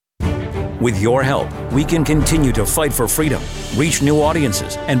With your help, we can continue to fight for freedom, reach new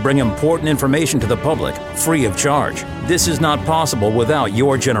audiences, and bring important information to the public free of charge. This is not possible without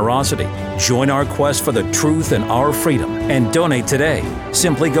your generosity. Join our quest for the truth and our freedom and donate today.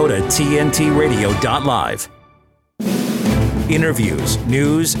 Simply go to tntradio.live. Interviews,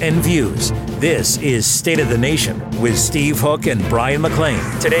 news, and views. This is State of the Nation with Steve Hook and Brian McLean.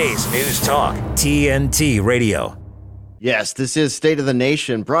 Today's News Talk, TNT Radio. Yes, this is State of the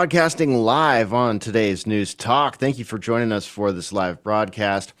Nation, broadcasting live on today's News Talk. Thank you for joining us for this live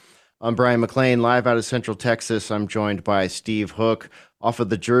broadcast. I'm Brian McLean, live out of Central Texas. I'm joined by Steve Hook off of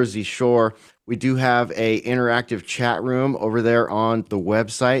the Jersey Shore. We do have a interactive chat room over there on the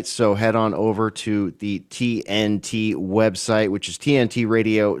website, so head on over to the TNT website, which is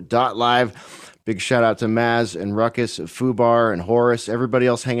tntradio.live. Big shout out to Maz and Ruckus, Fubar and Horace, everybody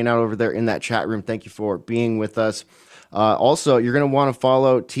else hanging out over there in that chat room. Thank you for being with us. Also, you're going to want to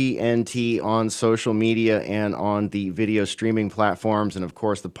follow TNT on social media and on the video streaming platforms and, of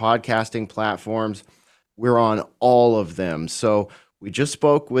course, the podcasting platforms. We're on all of them. So we just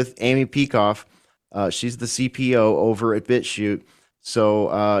spoke with Amy Peikoff. She's the CPO over at BitChute.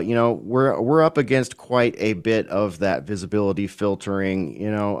 So, we're up against quite a bit of that visibility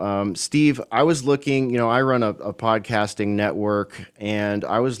filtering. Steve, I was looking, I run a podcasting network, and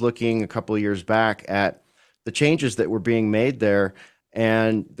I was looking a couple of years back at the changes that were being made there,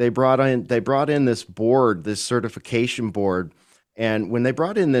 and they brought in this board, this certification board. And when they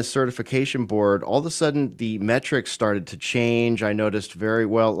brought in this certification board, all of a sudden the metrics started to change. I noticed very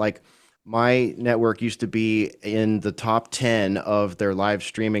well, like my network used to be in the top 10 of their live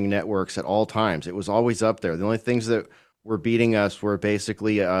streaming networks at all times. It was always up there. The only things that were beating us were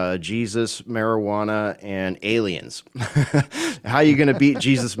basically Jesus, marijuana, and aliens. How are you going to beat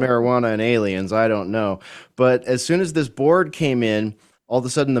Jesus, marijuana, and aliens? I don't know. But as soon as this board came in, all of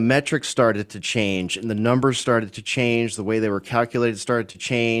a sudden the metrics started to change and the numbers started to change. The way they were calculated started to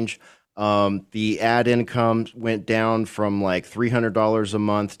change. The ad income went down from like $300 a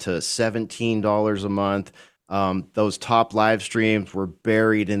month to $17 a month. Those top live streams were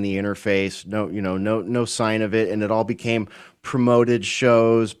buried in the interface. No sign of it. And it all became promoted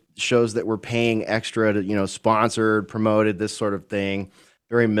shows that were paying extra to, sponsored, promoted, this sort of thing.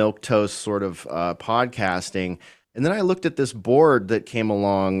 Very milquetoast sort of podcasting. And then I looked at this board that came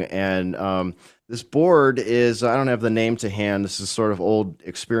along, and this board is, I don't have the name to hand. This is sort of old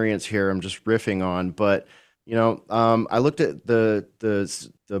experience here. I'm just riffing on, but I looked at the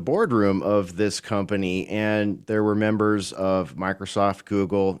boardroom of this company, and there were members of Microsoft,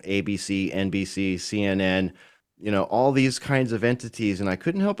 Google, ABC, NBC, CNN, all these kinds of entities. And I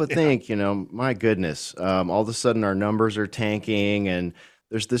couldn't help but think, my goodness, all of a sudden our numbers are tanking, and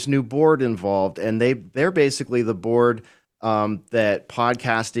there's this new board involved, and they're basically the board that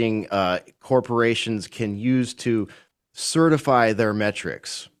podcasting corporations can use to certify their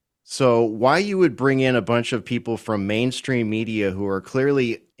metrics. So why you would bring in a bunch of people from mainstream media who are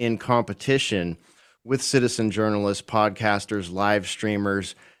clearly in competition with citizen journalists, podcasters, live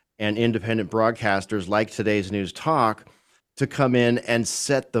streamers, and independent broadcasters like today's News Talk to come in and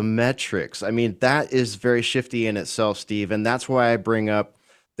set the metrics? I mean, that is very shifty in itself, Steve. And that's why I bring up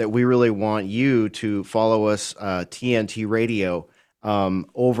that we really want you to follow us, TNT Radio,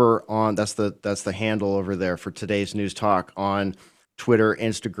 over on, that's the handle over there for today's News Talk on Twitter,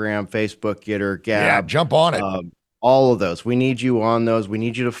 Instagram, Facebook, Getter, Gab. Yeah, jump on it. All of those. We need you on those. We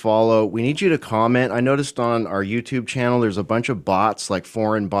need you to follow. We need you to comment. I noticed on our YouTube channel, there's a bunch of bots, like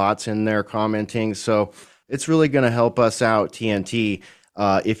foreign bots in there commenting. So it's really going to help us out, TNT.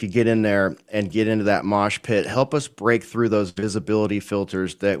 If you get in there and get into that mosh pit, help us break through those visibility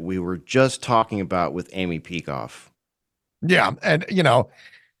filters that we were just talking about with Amy Peikoff. Yeah. And,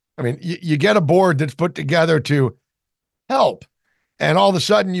 you get a board that's put together to help. And all of a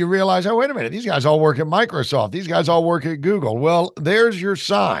sudden you realize, oh, wait a minute, these guys all work at Microsoft. These guys all work at Google. Well, there's your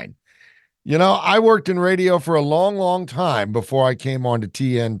sign. I worked in radio for a long, long time before I came on to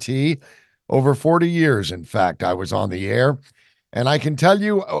TNT. Over 40 years, in fact, I was on the air. And I can tell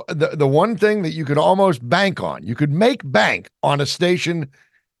you the one thing that you could almost bank on, you could make bank on a station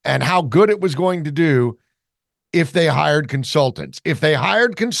and how good it was going to do if they hired consultants. If they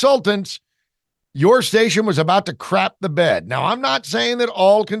hired consultants, your station was about to crap the bed. Now, I'm not saying that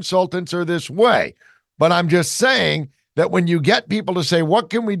all consultants are this way, but I'm just saying that when you get people to say, what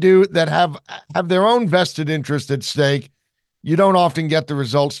can we do that have their own vested interest at stake, you don't often get the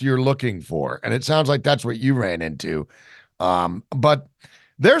results you're looking for. And it sounds like that's what you ran into. But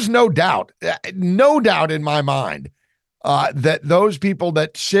there's no doubt in my mind, that those people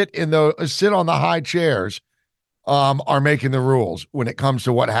that sit on the high chairs are making the rules when it comes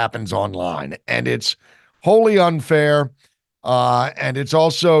to what happens online. And it's wholly unfair. And it's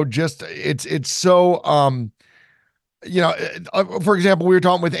also just, it's so, for example, we were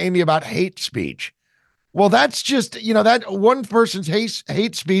talking with Amy about hate speech. Well, that's just, that one person's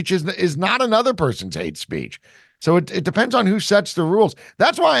hate speech is not another person's hate speech. So it depends on who sets the rules.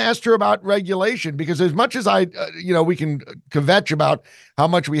 That's why I asked her about regulation, because as much as we can kvetch about how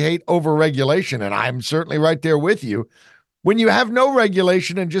much we hate over regulation, and I'm certainly right there with you. When you have no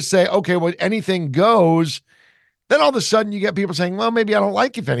regulation and just say, okay, well, anything goes, then all of a sudden you get people saying, well, maybe I don't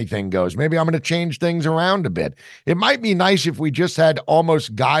like if anything goes. Maybe I'm going to change things around a bit. It might be nice if we just had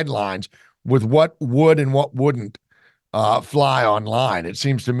almost guidelines with what would and what wouldn't fly online. It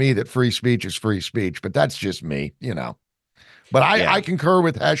seems to me that free speech is free speech, but that's just me, But I concur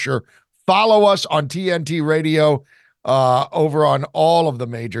with Hesher. Follow us on TNT Radio over on all of the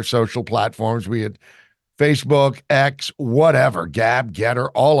major social platforms. We had Facebook, X, whatever, Gab, Getter,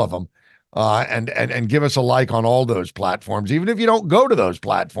 all of them. And give us a like on all those platforms. Even if you don't go to those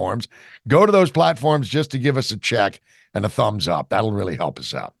platforms, go to those platforms just to give us a check and a thumbs up. That'll really help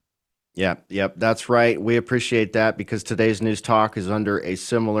us out. Yep, that's right. We appreciate that, because today's news talk is under a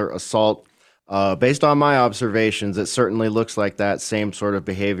similar assault. Based on my observations, it certainly looks like that same sort of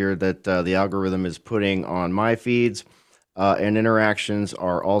behavior that the algorithm is putting on my feeds and interactions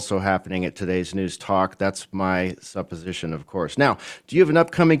are also happening at today's news talk. That's my supposition, of course. Now, do you have an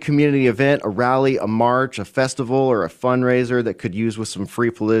upcoming community event, a rally, a march, a festival, or a fundraiser that could use with some free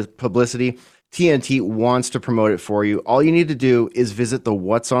publicity? TNT wants to promote it for you. All you need to do is visit the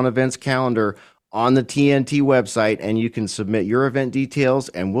What's on Events calendar on the TNT website, and you can submit your event details,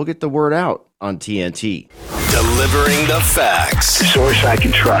 and we'll get the word out on TNT. Delivering the facts. Source I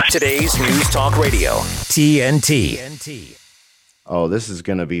can trust. Today's News Talk Radio, TNT. Oh, this is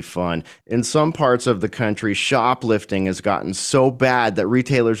going to be fun. In some parts of the country, shoplifting has gotten so bad that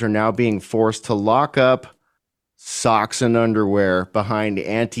retailers are now being forced to lock up socks and underwear behind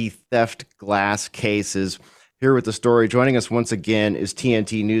anti-theft glass cases. Here with the story, joining us once again, is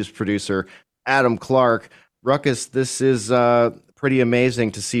TNT news producer Adam Clark. Ruckus, this is pretty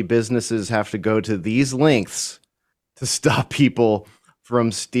amazing to see businesses have to go to these lengths to stop people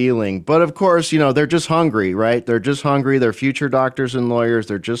from stealing. But of course, they're just hungry, right? They're just hungry. They're future doctors and lawyers.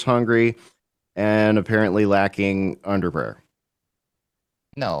 They're just hungry and apparently lacking underwear.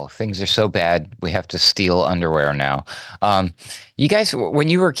 No, things are so bad. We have to steal underwear now. You guys, when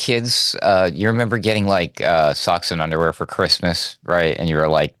you were kids, you remember getting socks and underwear for Christmas, right? And you were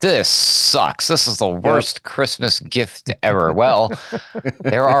like, this sucks. This is the worst Christmas gift ever. Well,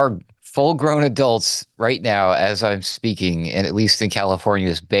 there are full-grown adults right now, as I'm speaking, and at least in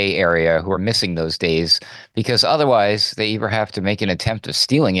California's Bay Area, who are missing those days, because otherwise they either have to make an attempt of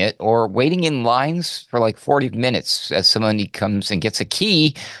stealing it or waiting in lines for 40 minutes as somebody comes and gets a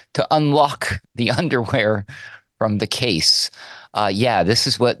key to unlock the underwear from the case. This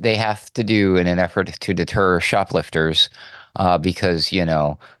is what they have to do in an effort to deter shoplifters, because,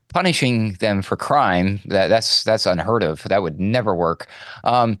 punishing them for crime, that's unheard of. That would never work.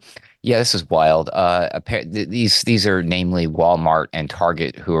 This is wild. These are namely Walmart and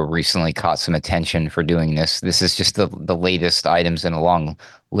Target, who have recently caught some attention for doing this. This is just the latest items in a long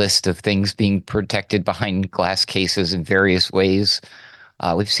list of things being protected behind glass cases in various ways.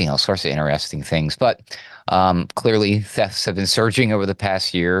 We've seen all sorts of interesting things, but clearly thefts have been surging over the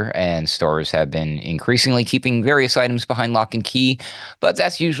past year, and stores have been increasingly keeping various items behind lock and key. But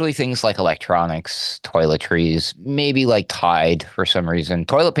that's usually things like electronics, toiletries, maybe Tide for some reason,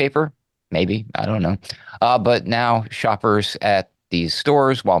 toilet paper, maybe, I don't know. But now shoppers at these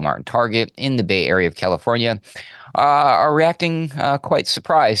stores, Walmart and Target in the Bay Area of California, are reacting quite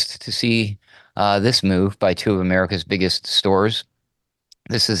surprised to see this move by two of America's biggest stores.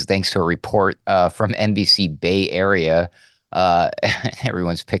 This is thanks to a report from NBC Bay Area.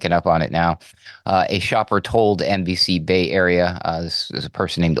 Everyone's picking up on it now. A shopper told NBC Bay Area, this is a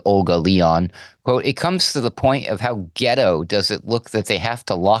person named Olga Leon, quote, "It comes to the point of how ghetto does it look that they have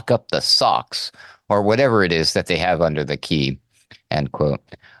to lock up the socks or whatever it is that they have under the key," end quote.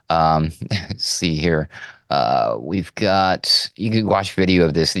 Let's see here. We've got, you can watch video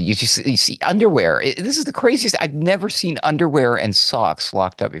of this. You see underwear. This is the craziest. I've never seen underwear and socks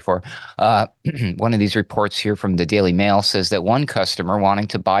locked up before. One of these reports here from the Daily Mail says that one customer wanting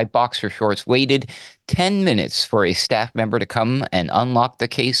to buy boxer shorts waited 10 minutes for a staff member to come and unlock the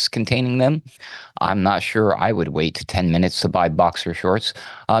case containing them. I'm not sure I would wait 10 minutes to buy boxer shorts.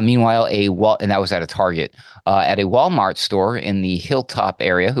 Meanwhile, and that was at a Target. At a Walmart store in the Hilltop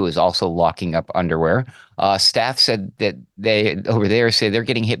area, who is also locking up underwear, staff said that they over there say they're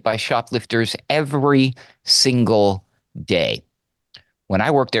getting hit by shoplifters every single day. When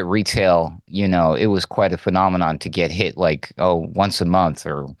I worked at retail, it was quite a phenomenon to get hit once a month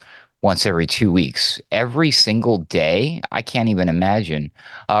or once every 2 weeks. Every single day, I can't even imagine.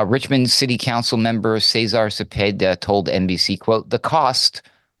 Richmond City Council member Cesar Cepeda told NBC, quote, the cost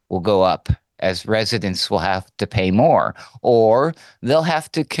will go up as residents will have to pay more, or they'll have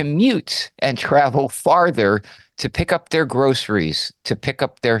to commute and travel farther to pick up their groceries, to pick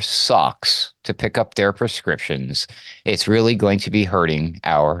up their socks, to pick up their prescriptions. It's really going to be hurting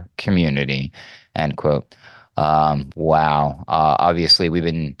our community, end quote. Wow. Obviously, we've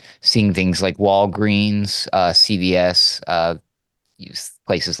been seeing things like Walgreens, CVS,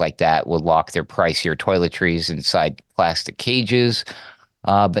 places like that will lock their pricier toiletries inside plastic cages.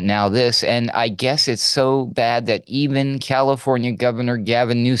 But now this, and I guess it's so bad that even California Governor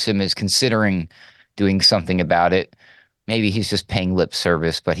Gavin Newsom is considering doing something about it. Maybe he's just paying lip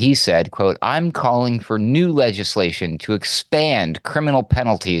service, but he said, quote, I'm calling for new legislation to expand criminal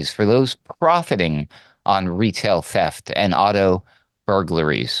penalties for those profiting on retail theft and auto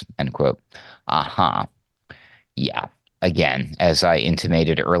burglaries, end quote. Yeah. Again, as I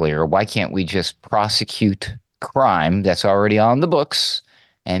intimated earlier, why can't we just prosecute crime that's already on the books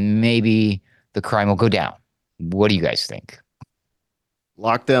and maybe the crime will go down? What do you guys think?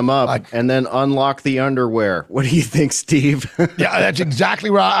 Lock them up and then unlock the underwear. What do you think, Steve? Yeah, that's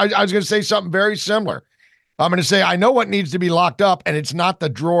exactly right. I was going to say something very similar. I'm going to say, I know what needs to be locked up, and it's not the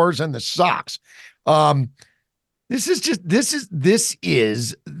drawers and the socks. This is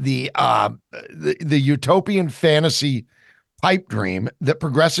the utopian fantasy pipe dream that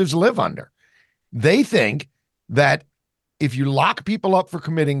progressives live under. They think that if you lock people up for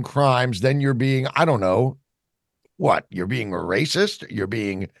committing crimes, then you're being, I don't know, what? You're being a racist? You're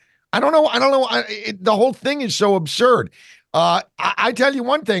being, I don't know. The whole thing is so absurd. I tell you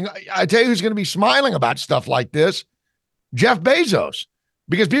one thing. I tell you who's going to be smiling about stuff like this, Jeff Bezos.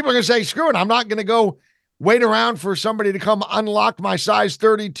 Because people are going to say, screw it, I'm not going to go wait around for somebody to come unlock my size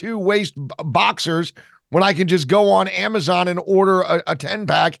 32 waist boxers when I can just go on Amazon and order a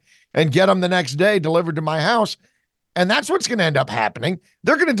 10-pack and get them the next day delivered to my house. And that's what's going to end up happening.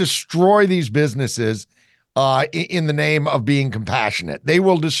 They're going to destroy these businesses in the name of being compassionate. They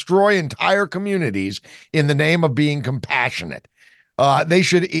will destroy entire communities in the name of being compassionate. They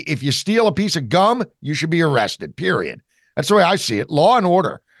should, if you steal a piece of gum, you should be arrested, period. That's the way I see it. Law and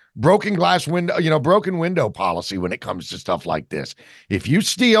order, broken window policy when it comes to stuff like this. If you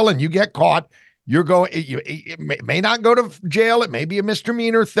steal and you get caught, it may not go to jail. It may be a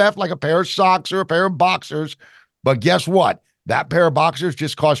misdemeanor theft, like a pair of socks or a pair of boxers. But guess what? That pair of boxers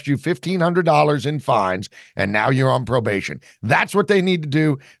just cost you $1,500 in fines, and now you're on probation. That's what they need to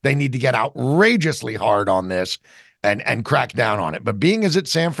do. They need to get outrageously hard on this and crack down on it. But being as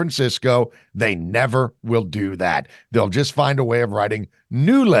it's San Francisco, they never will do that. They'll just find a way of writing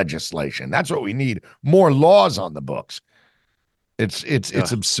new legislation. That's what we need. More laws on the books.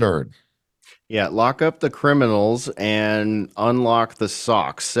 It's absurd. Yeah, lock up the criminals and unlock the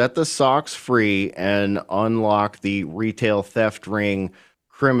socks. Set the socks free and unlock the retail theft ring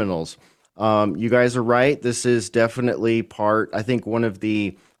criminals. You guys are right. This is definitely I think one of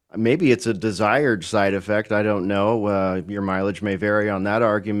the, maybe it's a desired side effect. I don't know. Your mileage may vary on that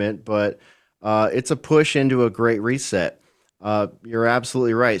argument, but it's a push into a great reset. You're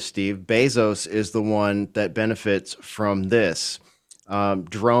absolutely right, Steve. Bezos is the one that benefits from this.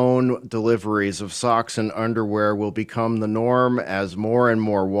 Drone deliveries of socks and underwear will become the norm as more and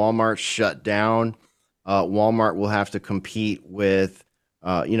more Walmarts shut down. Walmart will have to compete with,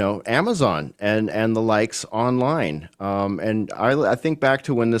 Amazon and the likes online. And I think back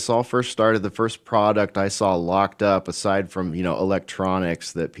to when this all first started, the first product I saw locked up, aside from,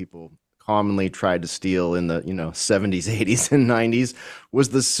 electronics that people commonly tried to steal in the, 70s, 80s, and 90s, was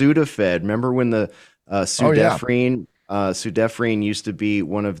the Sudafed. Remember when the Sudafrine... Oh, yeah. Sudafrine used to be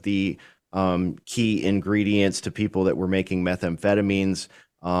one of the key ingredients to people that were making methamphetamines,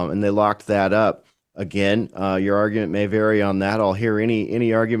 and they locked that up. Again, your argument may vary on that. I'll hear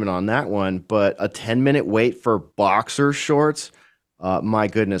any argument on that one, but a 10-minute wait for boxer shorts, my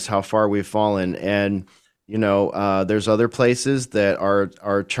goodness, how far we've fallen. And there's other places that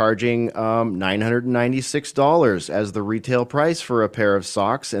are charging $996 as the retail price for a pair of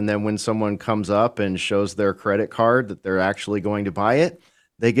socks. And then when someone comes up and shows their credit card that they're actually going to buy it,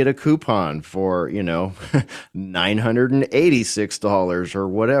 they get a coupon for, $986 or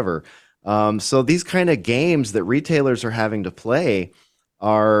whatever. So these kind of games that retailers are having to play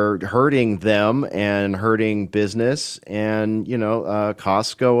are hurting them and hurting business, and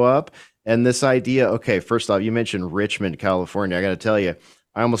costs go up. And this idea, okay, first off, you mentioned Richmond, California. I got to tell you,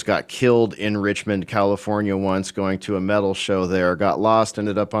 I almost got killed in Richmond, California once going to a metal show there. Got lost,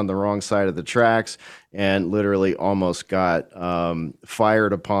 ended up on the wrong side of the tracks, and literally almost got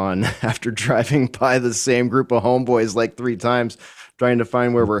fired upon after driving by the same group of homeboys like 3 times trying to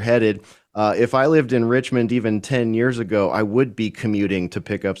find where we're headed. If I lived in Richmond even 10 years ago, I would be commuting to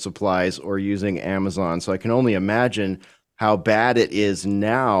pick up supplies or using Amazon. So I can only imagine how bad it is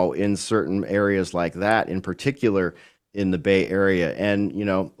now in certain areas like that, in particular in the Bay Area. And,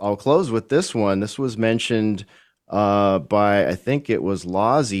 I'll close with this one. This was mentioned by, I think it was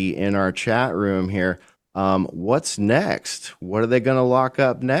Lozzie in our chat room here. What's next? What are they going to lock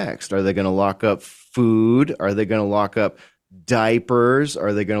up next? Are they going to lock up food? Are they going to lock up diapers?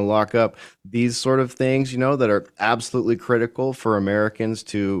 Are they going to lock up these sort of things, that are absolutely critical for Americans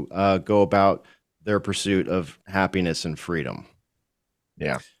to go about their pursuit of happiness and freedom?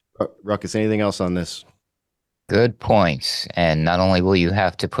 Yeah. Ruckus, anything else on this? Good points. And not only will you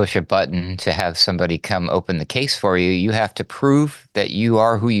have to push a button to have somebody come open the case for you, you have to prove that you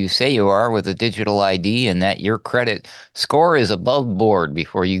are who you say you are with a digital ID and that your credit score is above board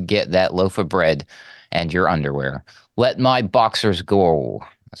before you get that loaf of bread and your underwear. Let my boxers go.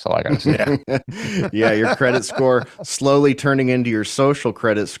 That's all I got to say. Yeah, your credit score slowly turning into your social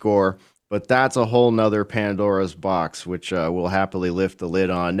credit score. But that's a whole nother Pandora's box, which we'll happily lift the lid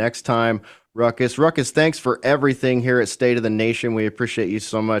on next time. Ruckus, thanks for everything here at State of the Nation. We appreciate you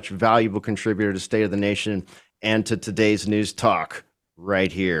so much. Valuable contributor to State of the Nation and to today's news talk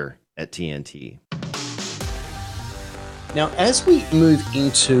right here at TNT. Now, as we move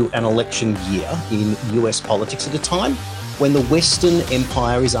into an election year in US politics at a time when the Western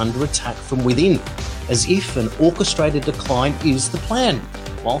Empire is under attack from within, as if an orchestrated decline is the plan,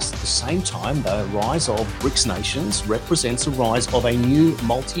 whilst at the same time the rise of BRICS nations represents a rise of a new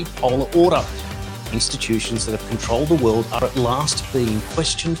multipolar order. Institutions that have controlled the world are at last being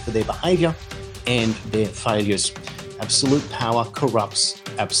questioned for their behaviour and their failures. Absolute power corrupts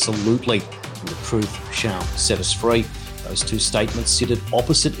absolutely, and the truth shall set us free. Those two statements sit at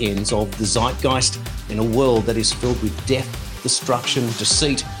opposite ends of the zeitgeist in a world that is filled with death, destruction,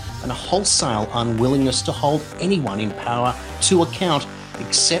 deceit, and a wholesale unwillingness to hold anyone in power to account,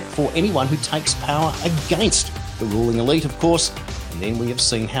 except for anyone who takes power against the ruling elite, of course. And then we have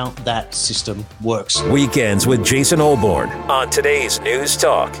seen how that system works. Weekends with Jason Olbourne on today's News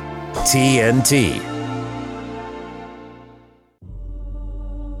Talk, TNT.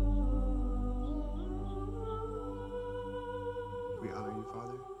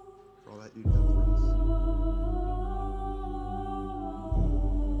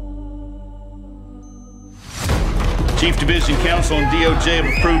 Chief Division Counsel and DOJ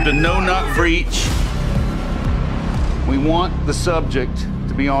have approved a no-knock breach. We want the subject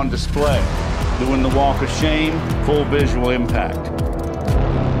to be on display, doing the walk of shame, full visual impact.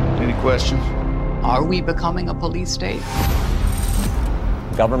 Any questions? Are we becoming a police state?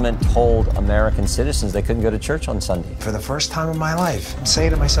 Government told American citizens they couldn't go to church on Sunday. For the first time in my life, I'm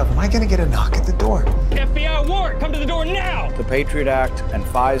saying to myself, am I going to get a knock at the door? FBI warrant, come to the door now! The Patriot Act and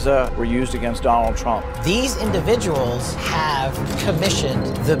FISA were used against Donald Trump. These individuals have commissioned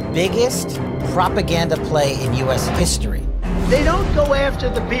the biggest propaganda play in U.S. history. They don't go after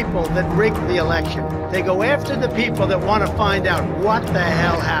the people that rigged the election. They go after the people that want to find out what the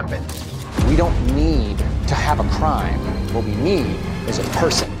hell happened. We don't need to have a crime. What we need is a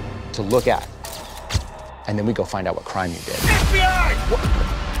person to look at. And then we go find out what crime you did.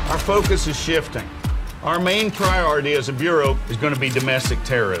 FBI! Our focus is shifting. Our main priority as a bureau is going to be domestic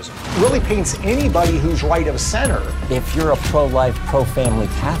terrorism. Really paints anybody who's right of center. If you're a pro-life, pro-family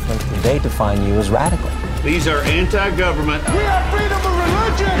Catholic, they define you as radical. These are anti-government. We have freedom of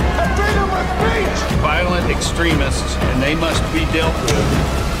religion and freedom of speech. Violent extremists, and they must be dealt with.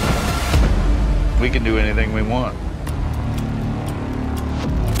 We can do anything we want.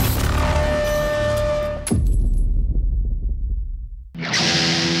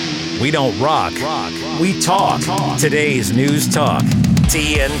 We don't rock. We talk. Today's News Talk,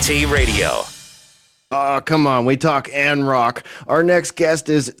 TNT Radio. Come on, we talk and rock. Our next guest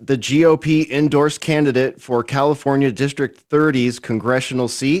is the GOP endorsed candidate for California District 30's congressional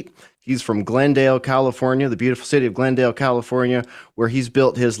seat. He's from Glendale, California, the beautiful city of Glendale, California, where he's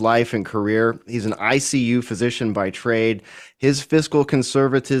built his life and career. He's an ICU physician by trade. His fiscal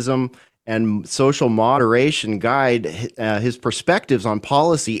conservatism and social moderation guide his perspectives on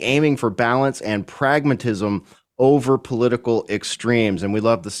policy, aiming for balance and pragmatism over political extremes. And we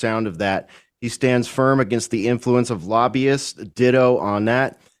love the sound of that. He stands firm against the influence of lobbyists, ditto on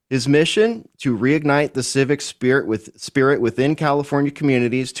that. His mission, to reignite the civic spirit within California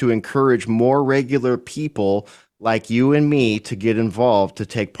communities, to encourage more regular people like you and me to get involved, to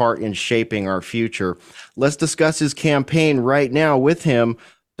take part in shaping our future. Let's discuss his campaign right now with him,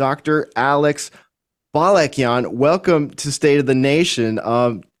 Dr. Alex Balkans. Welcome to State of the Nation.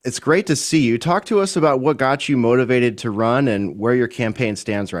 It's great to see you. Talk to us about what got you motivated to run and where your campaign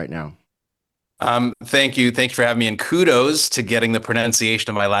stands right now. Thank you. Thank you for having me, and kudos to getting the pronunciation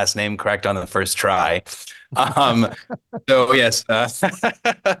of my last name correct on the first try. So yes,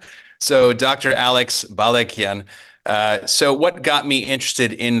 so Dr. Alex Balkans. So what got me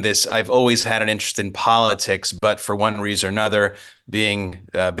interested in this? I've always had an interest in politics, but for one reason or another, being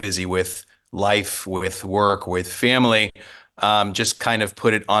busy with life, with work, with family, just kind of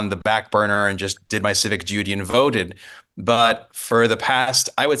put it on the back burner and just did my civic duty and voted. But for the past,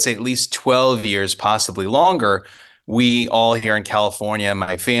 I would say at least 12 years, possibly longer, we all here in California,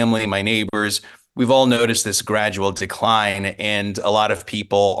 my family, my neighbors, we've all noticed this gradual decline, and a lot of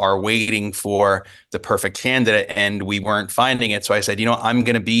people are waiting for the perfect candidate, and we weren't finding it. So I said, I'm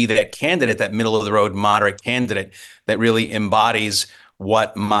going to be that candidate, that middle of the road, moderate candidate that really embodies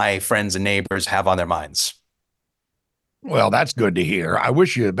what my friends and neighbors have on their minds. Well, that's good to hear. I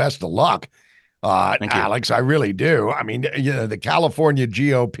wish you the best of luck. Alex, I really do. I mean, the California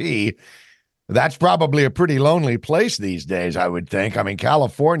GOP, that's probably a pretty lonely place these days, I would think. I mean,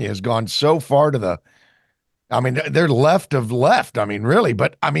 California has gone so far to they're left of left. I mean, really.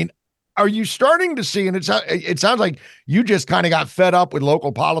 But I mean, are you starting to see, and it sounds like you just kind of got fed up with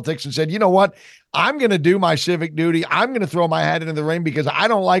local politics and said, you know what, I'm going to do my civic duty. I'm going to throw my hat into the ring because I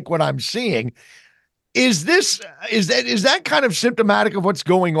don't like what I'm seeing. Is that kind of symptomatic of what's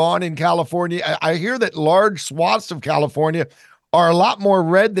going on in California? I hear that large swaths of California are a lot more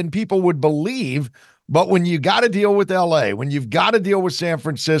red than people would believe. But when you got to deal with LA, when you've got to deal with San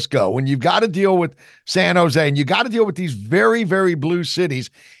Francisco, when you've got to deal with San Jose, and you got to deal with these very, very blue cities,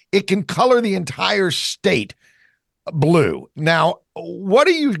 it can color the entire state blue. Now, what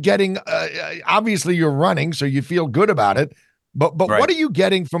are you getting? Obviously, you're running, so you feel good about it. But right. What are you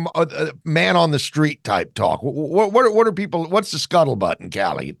getting from a man on the street type talk? What are people? What's the scuttlebutt in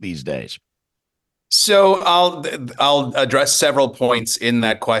Cali these days? So I'll address several points in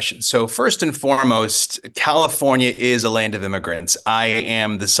that question. So first and foremost, California is a land of immigrants. I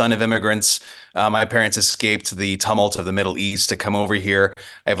am the son of immigrants. My parents escaped the tumult of the Middle East to come over here.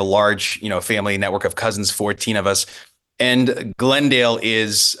 I have a large, family network of cousins, 14 of us. And Glendale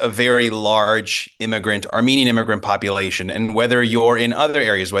is a very large Armenian immigrant population. And whether you're in other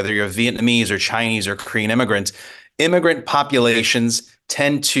areas, whether you're Vietnamese or Chinese or Korean immigrant populations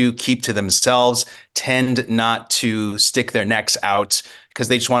tend to keep to themselves, tend not to stick their necks out because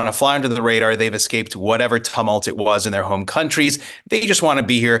they just want to fly under the radar. They've escaped whatever tumult it was in their home countries. They just want to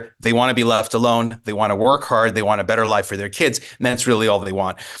be here. They want to be left alone. They want to work hard. They want a better life for their kids. And that's really all they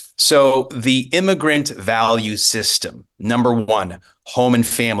want. So the immigrant value system, number one, home and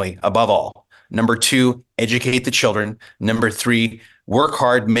family above all. Number two, educate the children. Number three, work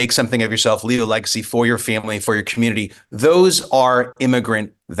hard, make something of yourself, leave a legacy for your family, for your community. Those are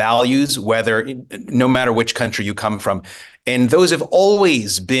immigrant values, no matter which country you come from. And those have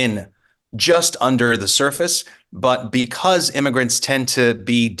always been just under the surface. But because immigrants tend to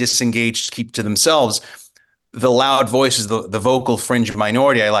be disengaged, keep to themselves, the loud voices, the vocal fringe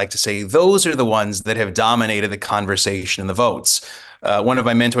minority, I like to say, those are the ones that have dominated the conversation and the votes. One of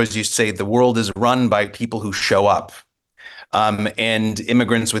my mentors used to say, the world is run by people who show up. And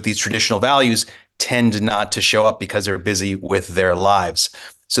immigrants with these traditional values tend not to show up because they're busy with their lives.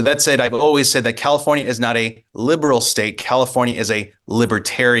 So that said, I've always said that California is not a liberal state. California is a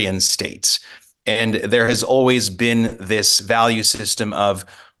libertarian state. And there has always been this value system of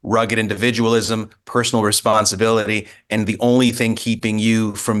rugged individualism, personal responsibility, and the only thing keeping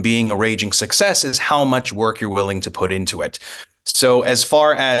you from being a raging success is how much work you're willing to put into it. So as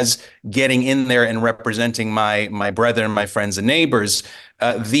far as getting in there and representing my brethren, my friends and neighbors,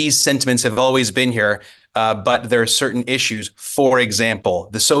 these sentiments have always been here. But there are certain issues. For example,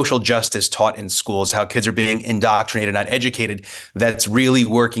 the social justice taught in schools, how kids are being indoctrinated, not educated, that's really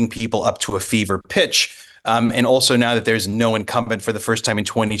working people up to a fever pitch. And also now that there's no incumbent for the first time in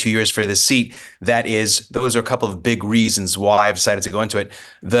 22 years for this seat, those are a couple of big reasons why I've decided to go into it.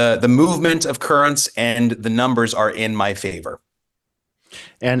 The movement of currents and the numbers are in my favor.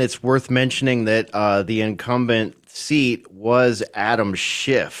 And it's worth mentioning that the incumbent seat was Adam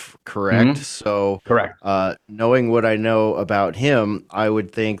Schiff, correct? So, correct. Knowing what I know about him, I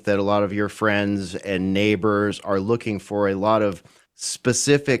would think that a lot of your friends and neighbors are looking for a lot of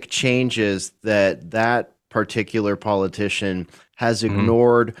specific changes that particular politician has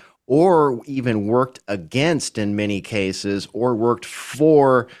ignored or even worked against in many cases, or worked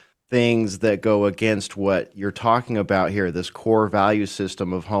for things that go against what you're talking about here, this core value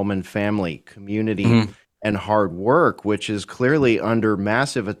system of home and family, community, and hard work, which is clearly under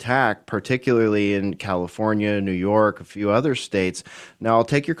massive attack, particularly in California, New York, a few other states. Now, I'll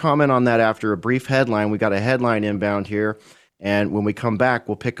take your comment on that after a brief headline. We got a headline inbound here. And when we come back,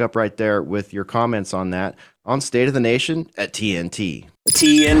 we'll pick up right there with your comments on that on State of the Nation at TNT.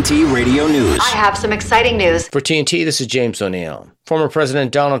 TNT Radio News. I have some exciting news. For TNT, this is James O'Neill. Former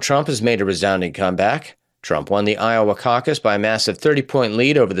President Donald Trump has made a resounding comeback. Trump won the Iowa caucus by a massive 30-point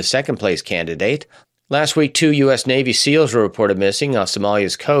lead over the second-place candidate. Last week, 2 U.S. Navy SEALs were reported missing off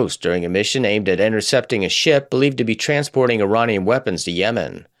Somalia's coast during a mission aimed at intercepting a ship believed to be transporting Iranian weapons to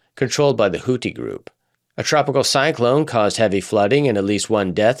Yemen, controlled by the Houthi group. A tropical cyclone caused heavy flooding and at least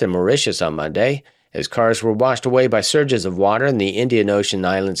one death in Mauritius on Monday, as cars were washed away by surges of water in the Indian Ocean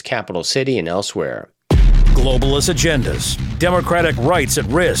island's capital city and elsewhere. Globalist agendas, democratic rights at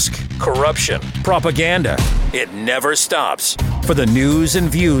risk, corruption, propaganda. It never stops. For the news and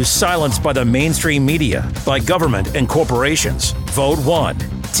views silenced by the mainstream media, by government and corporations, vote 1.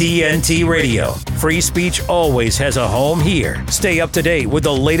 TNT Radio. Free speech always has a home here. Stay up to date with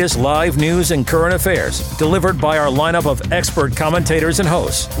the latest live news and current affairs, delivered by our lineup of expert commentators and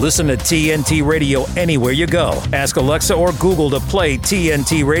hosts. Listen to TNT Radio anywhere you go. Ask Alexa or Google to play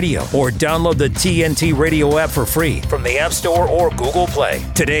TNT Radio, or download the TNT Radio app for free from the App Store or Google Play.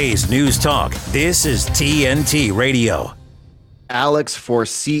 Today's News Talk. This is TNT Radio. Alex for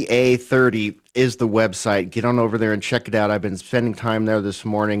CA30 is the website. Get on over there and check it out. I've been spending time there this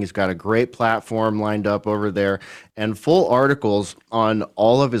morning. He's got a great platform lined up over there and full articles on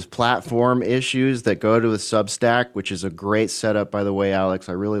all of his platform issues that go to his Substack, which is a great setup, by the way, Alex.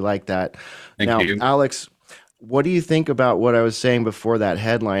 I really like that. Thank you. Alex, what do you think about what I was saying before that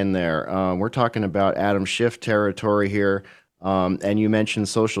headline there? We're talking about Adam Schiff territory here, and you mentioned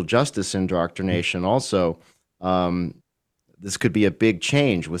social justice indoctrination also. This could be a big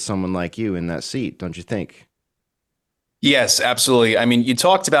change with someone like you in that seat, don't you think? Yes, absolutely. I mean, you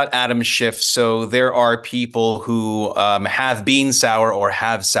talked about Adam Schiff. So there are people who have been sour or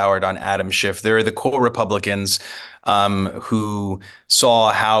have soured on Adam Schiff. There are the core Republicans who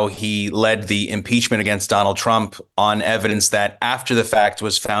saw how he led the impeachment against Donald Trump on evidence that after the fact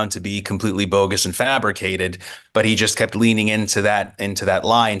was found to be completely bogus and fabricated, but he just kept leaning into that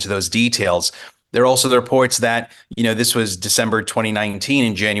lie, into those details. There are also the reports that, this was December 2019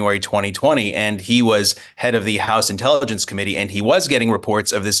 and January 2020, and he was head of the House Intelligence Committee, and he was getting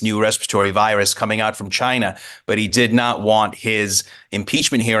reports of this new respiratory virus coming out from China, but he did not want his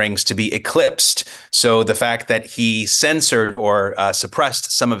impeachment hearings to be eclipsed. So the fact that he censored or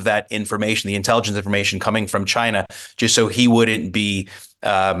suppressed some of that information, the intelligence information coming from China, just so he wouldn't be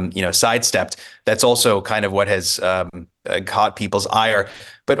sidestepped. That's also kind of what has caught people's ire.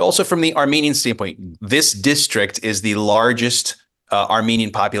 But also from the Armenian standpoint, this district is the largest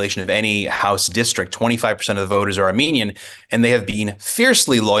Armenian population of any House district. 25% of the voters are Armenian, and they have been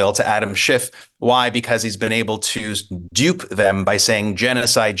fiercely loyal to Adam Schiff. Why? Because he's been able to dupe them by saying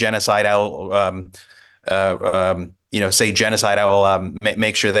genocide. Say genocide, I will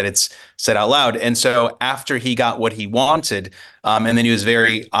make sure that it's said out loud. And so after he got what he wanted, and then he was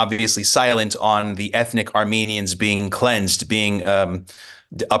very obviously silent on the ethnic Armenians being cleansed, being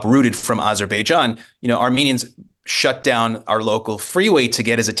uprooted from Azerbaijan, Armenians shut down our local freeway to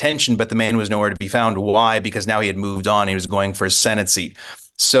get his attention, but the man was nowhere to be found. Why? Because now he had moved on. He was going for a Senate seat.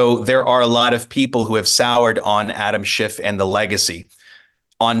 So there are a lot of people who have soured on Adam Schiff and the legacy.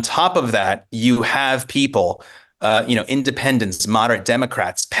 On top of that, you have people independents, moderate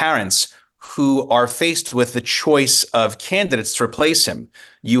Democrats, parents who are faced with the choice of candidates to replace him.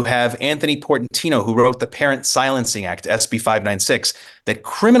 You have Anthony Portantino, who wrote the Parent Silencing Act, SB 596, that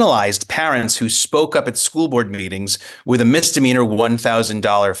criminalized parents who spoke up at school board meetings with a misdemeanor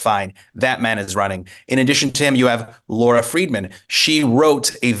 $1,000 fine. That man is running. In addition to him, you have Laura Friedman. She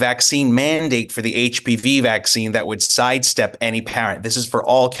wrote a vaccine mandate for the HPV vaccine that would sidestep any parent. This is for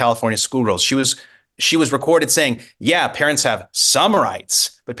all California schoolgirls. She was recorded saying, yeah, parents have some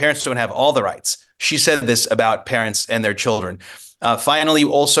rights, but parents don't have all the rights. She said this about parents and their children. Finally,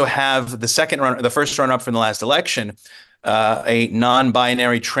 you also have the first runner-up from the last election, a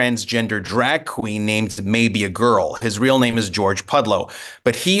non-binary transgender drag queen named Maybe a Girl. His real name is George Pudlow,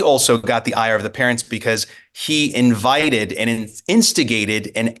 but he also got the ire of the parents because he invited and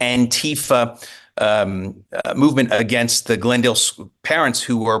instigated an Antifa movement against the Glendale parents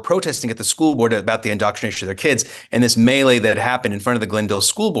who were protesting at the school board about the indoctrination of their kids. And this melee that happened in front of the Glendale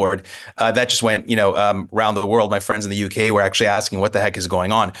school board, that just went, around the world. My friends in the UK were actually asking what the heck is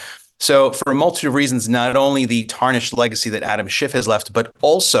going on. So for a multitude of reasons, not only the tarnished legacy that Adam Schiff has left, but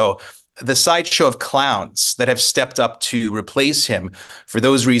also the sideshow of clowns that have stepped up to replace him. For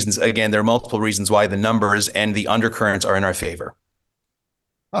those reasons, again, there are multiple reasons why the numbers and the undercurrents are in our favor.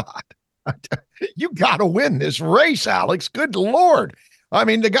 You got to win this race, Alex. Good Lord. I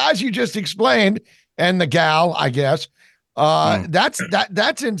mean, the guys you just explained and the gal, I guess,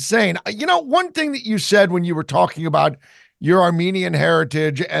 that's insane. One thing that you said when you were talking about your Armenian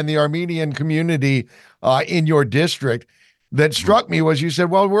heritage and the Armenian community in your district that struck me was you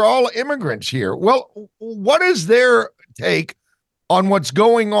said, well, we're all immigrants here. Well, what is their take on what's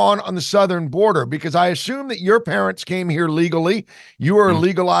going on the southern border? Because I assume that your parents came here legally. You were a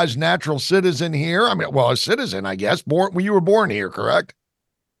legalized natural citizen here. I mean, well, a citizen, I guess. You were born here, correct?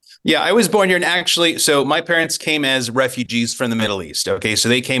 Yeah, I was born here. And actually, so my parents came as refugees from the Middle East. Okay, so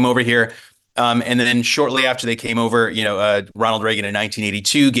they came over here. And then shortly after they came over, Ronald Reagan in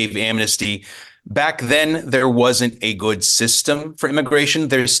 1982 gave amnesty. Back then, there wasn't a good system for immigration.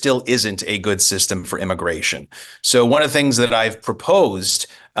 There still isn't a good system for immigration. So one of the things that I've proposed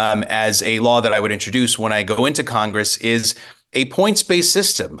as a law that I would introduce when I go into Congress is a points-based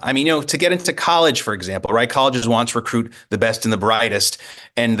system. I mean, to get into college, for example, right? Colleges want to recruit the best and the brightest,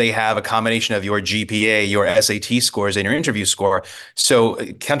 and they have a combination of your GPA, your SAT scores, and your interview score. So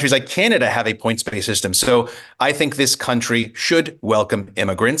countries like Canada have a points-based system. So I think this country should welcome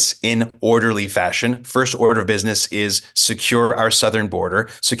immigrants in orderly fashion. First order of business is secure our southern border,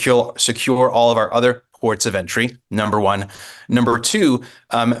 secure all of our other ports of entry, number one. Number two,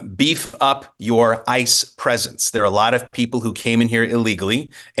 beef up your ICE presence. There are a lot of people who came in here illegally,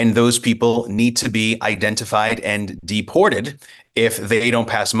 and those people need to be identified and deported if they don't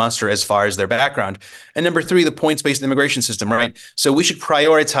pass muster as far as their background. And number three, the points-based immigration system, right? So we should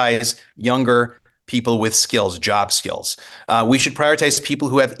prioritize younger people with skills, job skills. We should prioritize people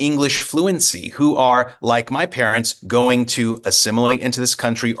who have English fluency, who are, like my parents, going to assimilate into this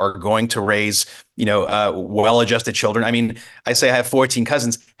country, are going to raise, well-adjusted children. I mean, I say I have 14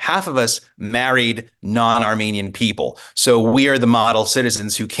 cousins. Half of us married non-Armenian people. So we are the model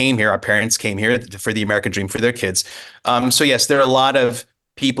citizens who came here. Our parents came here for the American dream for their kids. So yes, there are a lot of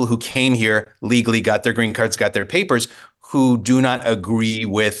people who came here legally, got their green cards, got their papers, who do not agree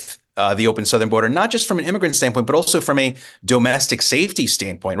with the open southern border, not just from an immigrant standpoint, but also from a domestic safety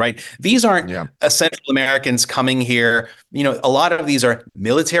standpoint, right? These aren't Central Americans coming here. A lot of these are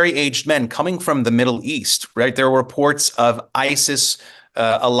military-aged men coming from the Middle East, right? There are reports of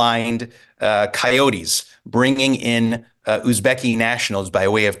ISIS-aligned coyotes bringing in Uzbeki nationals by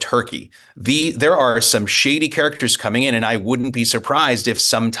way of Turkey. There are some shady characters coming in, and I wouldn't be surprised if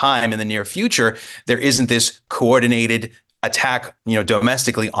sometime in the near future there isn't this coordinated attack,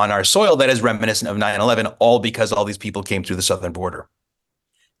 domestically on our soil that is reminiscent of 9/11, all because all these people came through the southern border.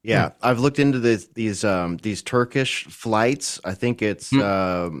 Yeah, I've looked into these Turkish flights. I think it's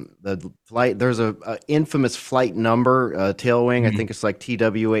the flight. There's a infamous flight number, tailwing. I think it's like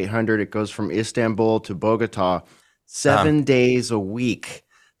TW 800. It goes from Istanbul to Bogota, 7 days a week.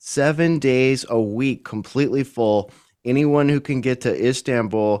 7 days a week, completely full. Anyone who can get to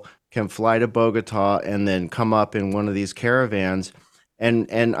Istanbul can fly to Bogota and then come up in one of these caravans.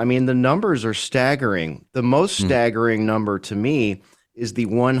 And I mean, the numbers are staggering. The most staggering number to me is the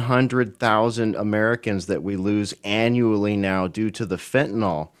 100,000 Americans that we lose annually now due to the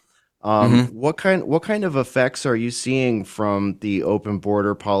fentanyl. What kind of effects are you seeing from the open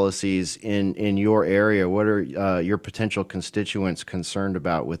border policies in your area? What are your potential constituents concerned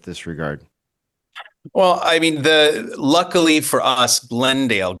about with this regard? Well, I mean, luckily for us,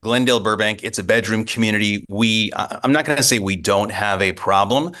 Glendale, Burbank, it's a bedroom community. I'm not going to say we don't have a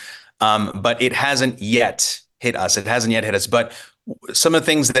problem, but it hasn't yet hit us. But some of the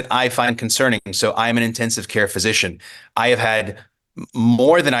things that I find concerning. So I'm an intensive care physician. I have had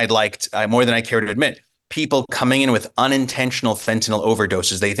more than I care to admit, people coming in with unintentional fentanyl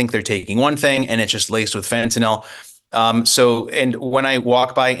overdoses. They think they're taking one thing and it's just laced with fentanyl. And when I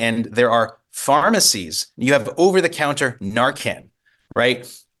walk by and there are pharmacies, you have over-the-counter Narcan, right?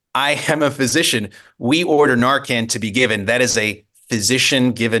 I am a physician. We order Narcan to be given. That is a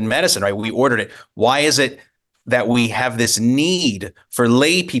physician-given medicine, right? We ordered it. Why is it that we have this need for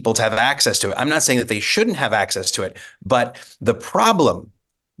lay people to have access to it? I'm not saying that they shouldn't have access to it, but the problem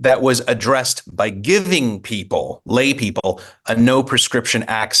that was addressed by giving lay people, a no prescription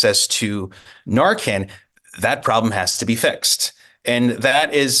access to Narcan, that problem has to be fixed. And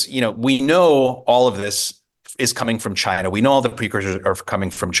that is, we know all of this is coming from China. We know all the precursors are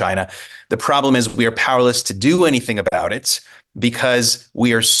coming from China. The problem is we are powerless to do anything about it because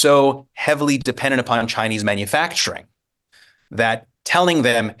we are so heavily dependent upon Chinese manufacturing that telling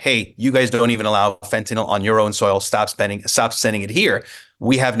them, hey, you guys don't even allow fentanyl on your own soil, stop sending it here,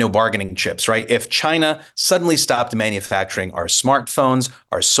 we have no bargaining chips, right? If China suddenly stopped manufacturing our smartphones,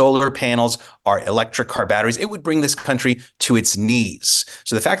 our solar panels, our electric car batteries, it would bring this country to its knees.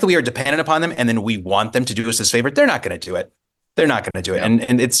 So the fact that we are dependent upon them and then we want them to do us this favor, they're not going to do it. They're not going to do it. Yeah.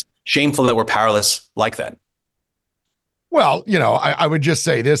 And it's shameful that we're powerless like that. Well, I would just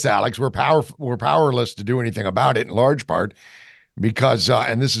say this, Alex, we're powerless to do anything about it in large part because,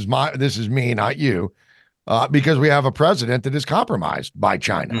 and this is me, not you, because we have a president that is compromised by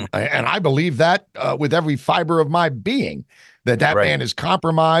China. And I believe that with every fiber of my being, that right. man is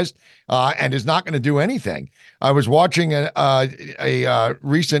compromised and is not going to do anything. I was watching a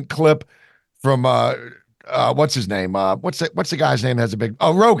recent clip from, what's his name? What's the guy's name that has a big,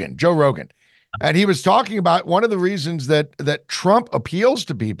 Joe Rogan. And he was talking about one of the reasons that Trump appeals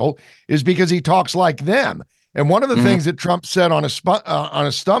to people is because he talks like them. And one of the things that Trump said on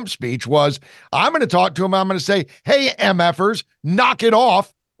a stump speech was, I'm going to talk to him. I'm going to say, hey, MFers, knock it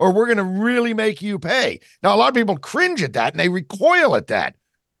off, or we're going to really make you pay. Now, a lot of people cringe at that and they recoil at that.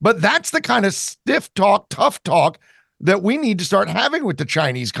 But that's the kind of stiff talk, tough talk that we need to start having with the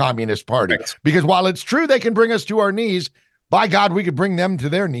Chinese Communist Party. Right. Because while it's true they can bring us to our knees, by God, we could bring them to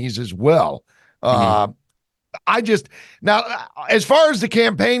their knees as well. Now, as far as the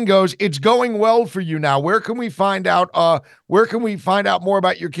campaign goes, it's going well for you now. Where can we find out more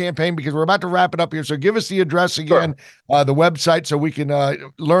about your campaign? Because we're about to wrap it up here. So give us the address again, the website, so we can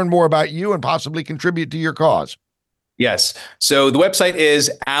learn more about you and possibly contribute to your cause. Yes. So the website is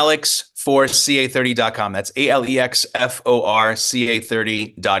alexforca30.com. That's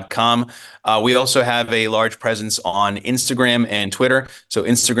ALEXFORCA30.com. We also have a large presence on Instagram and Twitter. So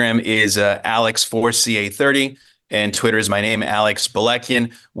Instagram is ALEX4CA30 and Twitter is my name, Alex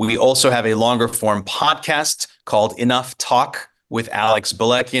Balekian. We also have a longer form podcast called Enough Talk with Alex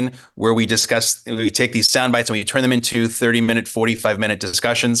Balekian, where we take these sound bites and we turn them into 30-minute, 45-minute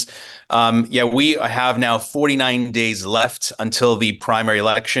discussions. We have now 49 days left until the primary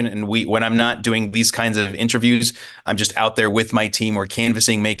election. And when I'm not doing these kinds of interviews, I'm just out there with my team. We're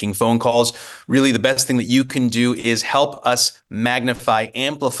canvassing, making phone calls. Really, the best thing that you can do is help us magnify,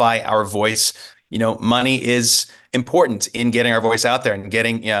 amplify our voice. Money is important in getting our voice out there and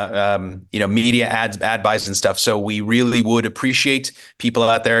getting, media ad buys and stuff. So we really would appreciate people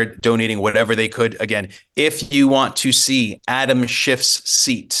out there donating whatever they could. Again, if you want to see Adam Schiff's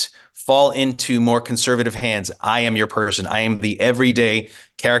seat fall into more conservative hands, I am your person. I am the everyday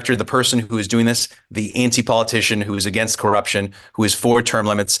character, the person who is doing this, the anti-politician who is against corruption, who is for term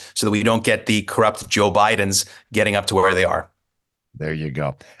limits so that we don't get the corrupt Joe Bidens getting up to where they are. There you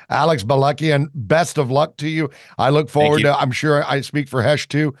go. Alex Balekian, best of luck to you. I look forward to, I'm sure I speak for Hesh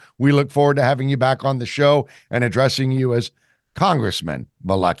too. We look forward to having you back on the show and addressing you as Congressman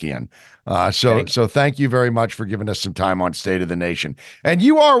Balekian. So thank you very much for giving us some time on State of the Nation. And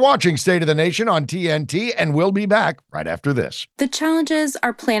you are watching State of the Nation on TNT, and we'll be back right after this. The challenges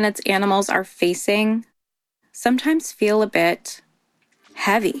our planet's animals are facing sometimes feel a bit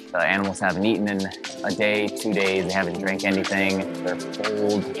heavy. The animals haven't eaten in a day, 2 days. They haven't drank anything. They're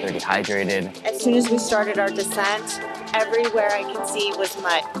cold. They're dehydrated. As soon as we started our descent, everywhere I could see was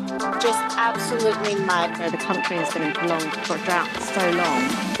mud. Just absolutely mud. The country has been in prolonged drought for so long.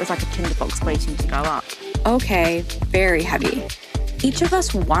 It was like a tinderbox waiting to go up. Okay, very heavy. Each of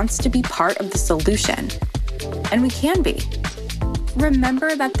us wants to be part of the solution, and we can be.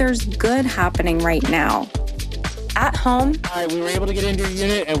 Remember that there's good happening right now. At home. All right, we were able to get into your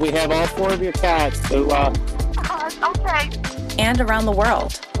unit, and we have all 4 of your cats. So, okay. And around the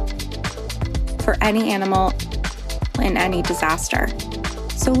world. For any animal in any disaster.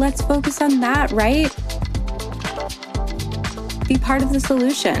 So let's focus on that, right? Be part of the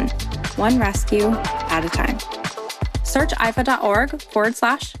solution, one rescue at a time. Search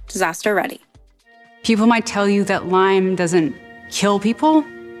ifa.org/disaster ready. People might tell you that Lyme doesn't kill people,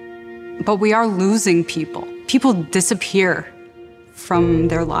 but we are losing people. People disappear from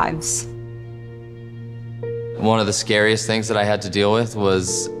their lives. One of the scariest things that I had to deal with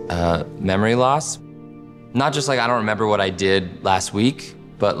was memory loss. Not just like I don't remember what I did last week,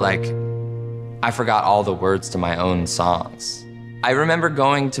 but like I forgot all the words to my own songs. I remember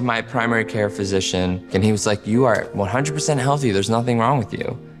going to my primary care physician and he was like, you are 100% healthy, there's nothing wrong with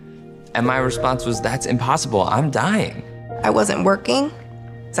you. And my response was, that's impossible, I'm dying. I wasn't working.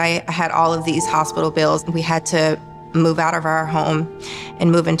 So I had all of these hospital bills. We had to move out of our home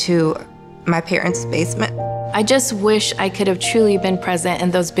and move into my parents' basement. I just wish I could have truly been present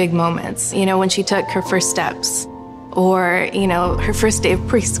in those big moments, when she took her first steps or, her first day of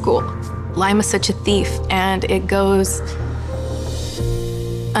preschool. Lyme is such a thief, and it goes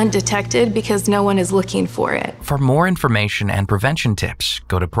undetected because no one is looking for it. For more information and prevention tips,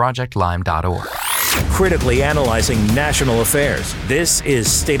 go to projectlyme.org. Critically analyzing national affairs. This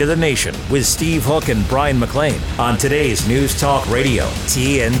is State of the Nation with Steve Hook and Brian McLean on today's News Talk Radio,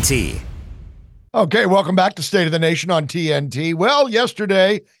 TNT. Okay, welcome back to State of the Nation on TNT. Well,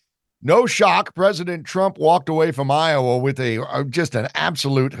 yesterday, no shock, President Trump walked away from Iowa with just an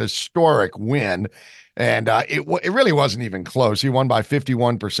absolute historic win. And it really wasn't even close. He won by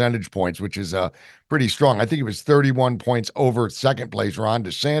 51 percentage points, which is pretty strong. I think it was 31 points over second place Ron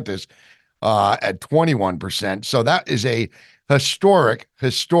DeSantis at 21%. So that is a historic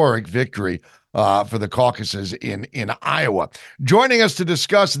victory for the caucuses in Iowa. Joining us to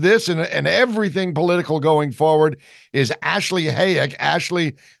discuss this and everything political going forward is Ashley Hayek.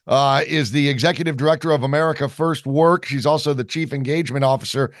 Ashley is the executive director of America First Work. She's also the chief engagement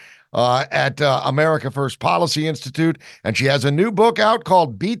officer at America First Policy Institute, and she has a new book out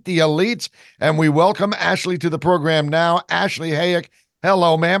called Beat the Elites, and we welcome Ashley to the program now. Ashley Hayek,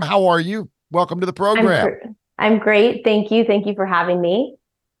 hello, ma'am. How are you? Welcome to the program. I'm great. Thank you. Thank you for having me.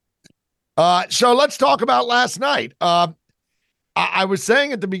 So let's talk about last night. I was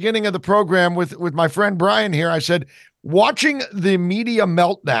saying at the beginning of the program with my friend Brian here, I said, watching the media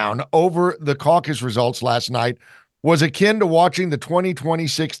meltdown over the caucus results last night was akin to watching the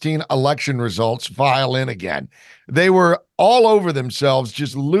 2016 election results file in again. They were all over themselves,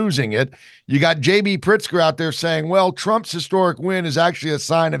 just losing it. You got J.B. Pritzker out there saying, well, Trump's historic win is actually a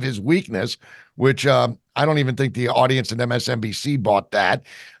sign of his weakness, which I don't even think the audience at MSNBC bought that.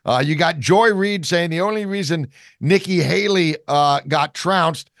 You got Joy Reid saying the only reason Nikki Haley got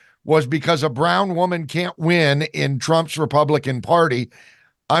trounced was because a brown woman can't win in Trump's Republican Party.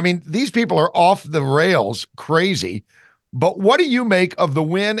 I mean, these people are off the rails crazy. But what do you make of the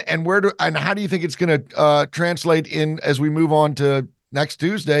win, and how do you think it's going to translate in as we move on to next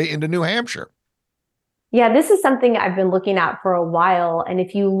Tuesday into New Hampshire? Yeah, this is something I've been looking at for a while. And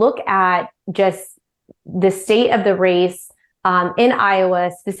if you look at just the state of the race in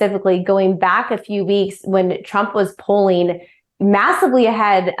Iowa, specifically going back a few weeks when Trump was polling massively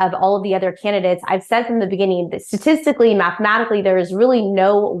ahead of all of the other candidates, I've said from the beginning that statistically, mathematically, there is really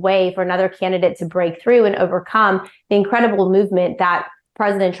no way for another candidate to break through and overcome the incredible movement that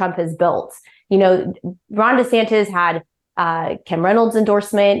President Trump has built. Ron DeSantis had Kim Reynolds'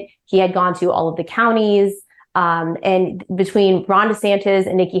 endorsement. He had gone to all of the counties. And between Ron DeSantis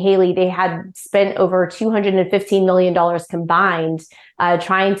and Nikki Haley, they had spent over $215 million combined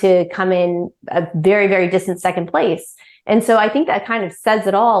trying to come in a very, very distant second place. And so I think that kind of says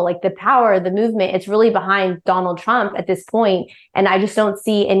it all, like the power, the movement, it's really behind Donald Trump at this point. And I just don't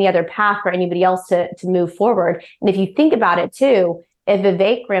see any other path for anybody else to move forward. And if you think about it too, if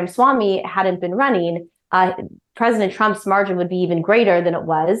Vivek Ramaswamy hadn't been running, President Trump's margin would be even greater than it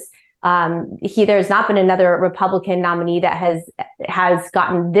was. There's not been another Republican nominee that has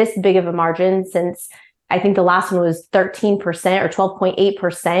gotten this big of a margin since I think the last one was 13% or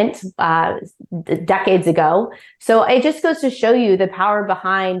 12.8% decades ago. So it just goes to show you the power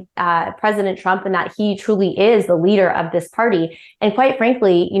behind President Trump and that he truly is the leader of this party. And quite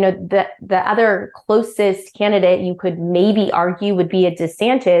frankly, the other closest candidate you could maybe argue would be a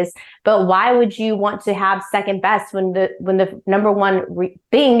DeSantis. But why would you want to have second best when the number one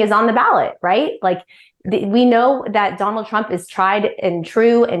thing is on the ballot, right? We know that Donald Trump is tried and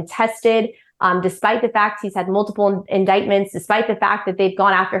true and tested. Despite the fact he's had multiple indictments, despite the fact that they've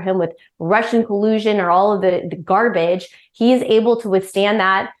gone after him with Russian collusion or all of the garbage, he is able to withstand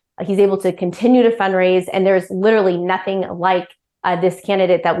that. He's able to continue to fundraise, and there's literally nothing like this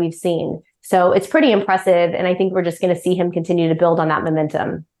candidate that we've seen. So it's pretty impressive, and I think we're just going to see him continue to build on that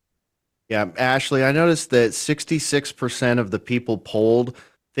momentum. Yeah, Ashley, I noticed that 66% of the people polled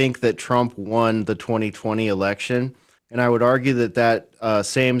think that Trump won the 2020 election. And I would argue that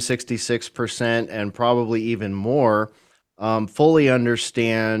same 66% and probably even more fully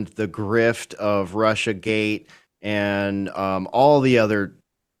understand the grift of Russiagate and all the other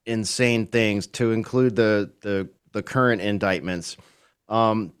insane things, to include the current indictments.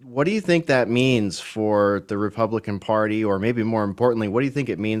 What do you think that means for the Republican Party, or maybe more importantly, what do you think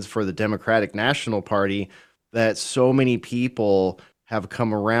it means for the Democratic National Party that so many people have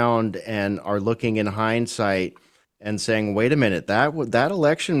come around and are looking in hindsight and saying, wait a minute, that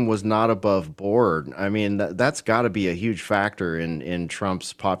election was not above board. I mean, that's got to be a huge factor in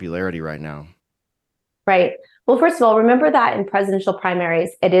Trump's popularity right now. Right. Well, first of all, remember that in presidential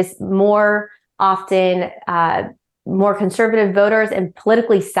primaries, it is more often more conservative voters and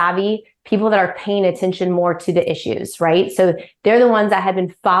politically savvy people that are paying attention more to the issues, right? So they're the ones that have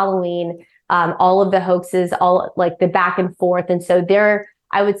been following all of the hoaxes, all like the back and forth. And so they're,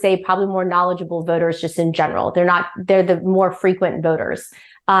 I would say, probably more knowledgeable voters just in general. They're the more frequent voters.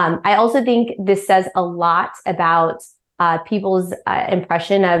 I also think this says a lot about people's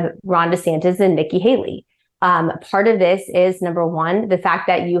impression of Ron DeSantis and Nikki Haley. Part of this is, number one, the fact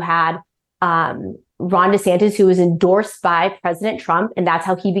that you had Ron DeSantis, who was endorsed by President Trump, and that's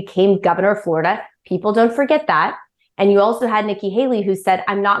how he became governor of Florida. People don't forget that. And you also had Nikki Haley, who said,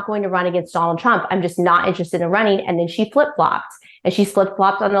 I'm not going to run against Donald Trump. I'm just not interested in running. And then she flip-flopped. And she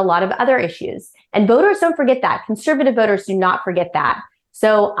flip-flopped on a lot of other issues. And voters don't forget that. Conservative voters do not forget that.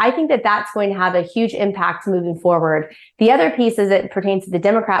 So I think that that's going to have a huge impact moving forward. The other piece as it pertains to the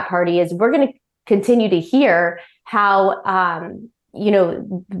Democrat Party is we're going to continue to hear how,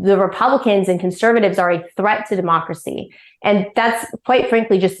 the Republicans and conservatives are a threat to democracy. And that's quite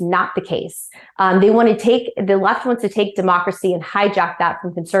frankly just not the case. The left wants to take democracy and hijack that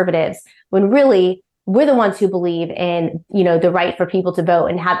from conservatives, when really we're the ones who believe in, the right for people to vote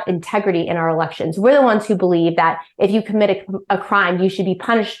and have integrity in our elections. We're the ones who believe that if you commit a crime, you should be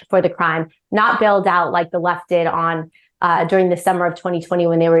punished for the crime, not bailed out like the left did during the summer of 2020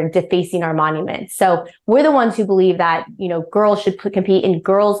 when they were defacing our monuments. So we're the ones who believe that, girls should compete in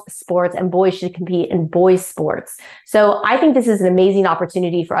girls' sports and boys should compete in boys' sports. So I think this is an amazing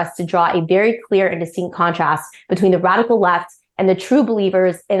opportunity for us to draw a very clear and distinct contrast between the radical left and the true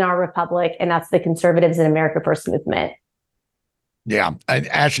believers in our republic, and that's the conservatives and America First movement. Yeah, and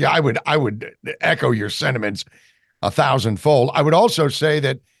Ashley, I would echo your sentiments 1,000-fold. I would also say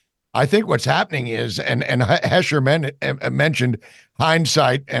that I think what's happening is, and Hesher mentioned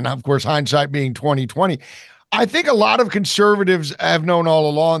hindsight, and of course hindsight being 2020. I think a lot of conservatives have known all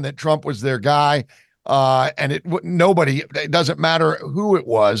along that Trump was their guy, and it doesn't matter who it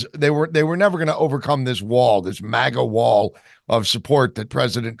was. They were never going to overcome this wall, this MAGA wall of support that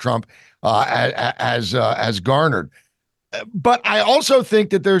President Trump has garnered. But I also think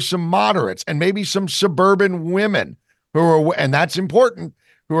that there's some moderates and maybe some suburban women who are, and that's important,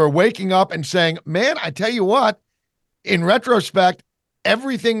 who are waking up and saying, man, I tell you what, in retrospect,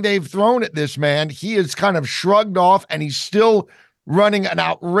 everything they've thrown at this man, he has kind of shrugged off, and he's still running an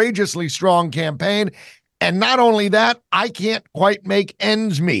outrageously strong campaign. And not only that, I can't quite make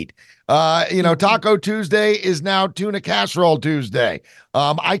ends meet. Taco Tuesday is now Tuna Casserole Tuesday.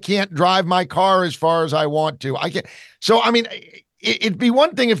 I can't drive my car as far as I want to. I can't. So, I mean, it'd be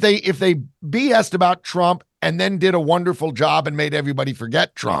one thing if they BS'd about Trump and then did a wonderful job and made everybody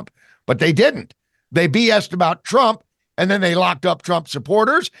forget Trump. But they didn't. They BS'd about Trump, and then they locked up Trump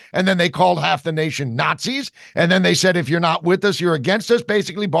supporters, and then they called half the nation Nazis, and then they said, if you're not with us, you're against us,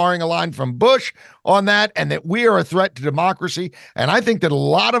 basically borrowing a line from Bush on that, and that we are a threat to democracy. And I think that a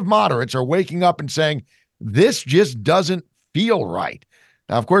lot of moderates are waking up and saying, this just doesn't feel right.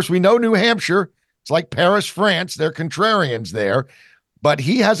 Now, of course, we know New Hampshire, it's like Paris, France. They're contrarians there. But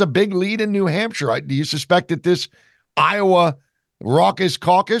he has a big lead in New Hampshire. Do you suspect that this Iowa raucous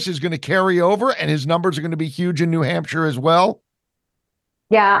caucus is going to carry over and his numbers are going to be huge in New Hampshire as well?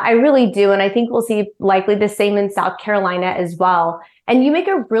 Yeah, I really do. And I think we'll see likely the same in South Carolina as well. And you make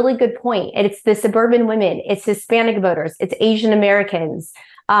a really good point. It's the suburban women, it's Hispanic voters, it's Asian Americans.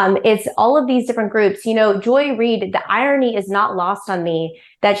 It's all of these different groups. Joy Reid, the irony is not lost on me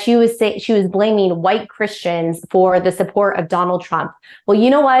that she was blaming white Christians for the support of Donald Trump. Well, you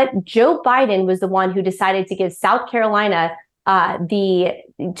know what? Joe Biden was the one who decided to give South Carolina to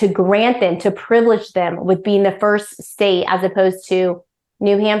privilege them with being the first state as opposed to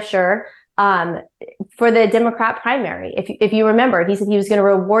New Hampshire for the Democrat primary. If you remember, he said he was going to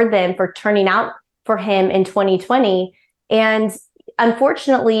reward them for turning out for him in 2020. And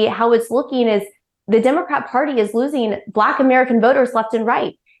unfortunately, how it's looking is the Democrat Party is losing Black American voters left and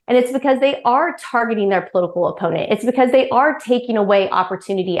right. And it's because they are targeting their political opponent. It's because they are taking away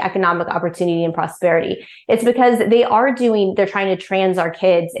opportunity, economic opportunity, and prosperity. It's because they're trying to trans our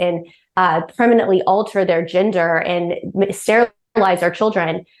kids and permanently alter their gender and sterilize our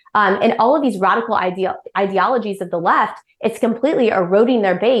children. And all of these radical ideologies of the left, it's completely eroding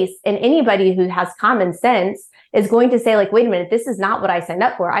their base. And anybody who has common sense is going to say, like, wait a minute, this is not what I signed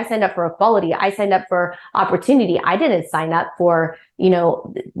up for. I signed up for equality. I signed up for opportunity. I didn't sign up for,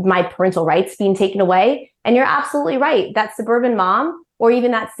 my parental rights being taken away. And you're absolutely right. That suburban mom or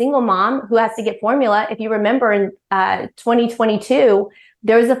even that single mom who has to get formula. If you remember in 2022,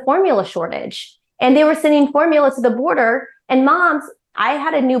 there was a formula shortage and they were sending formula to the border, and moms, I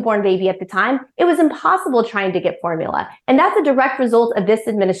had a newborn baby at the time. It was impossible trying to get formula. And that's a direct result of this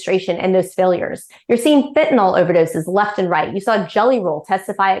administration and those failures. You're seeing fentanyl overdoses left and right. You saw Jelly Roll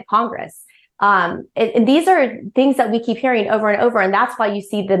testify at Congress. And these are things that we keep hearing over and over. And that's why you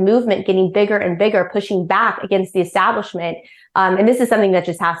see the movement getting bigger and bigger, pushing back against the establishment. And this is something that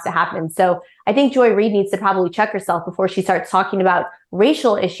just has to happen. So I think Joy Reid needs to probably check herself before she starts talking about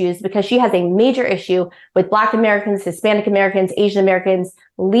racial issues, because she has a major issue with Black Americans, Hispanic Americans, Asian Americans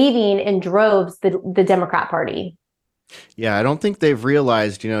leaving in droves the Democrat Party. Yeah, I don't think they've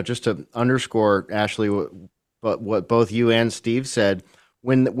realized, just to underscore, Ashley, what both you and Steve said,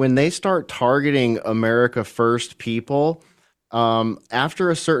 when they start targeting America First people,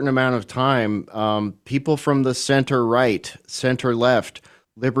 after a certain amount of time, people from the center right, center left,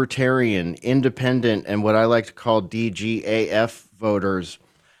 libertarian, independent, and what I like to call DGAF voters,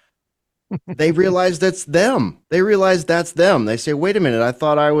 they realize that's them. They realize that's them. They say, wait a minute, I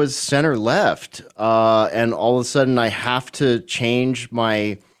thought I was center left. And all of a sudden I have to change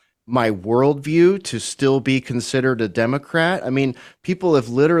my worldview to still be considered a Democrat. I mean, people have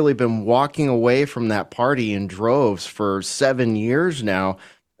literally been walking away from that party in droves for 7 years now.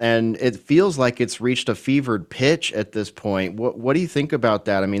 And it feels like it's reached a fevered pitch at this point. What do you think about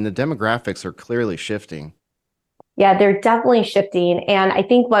that? I mean, the demographics are clearly shifting. Yeah, they're definitely shifting. And I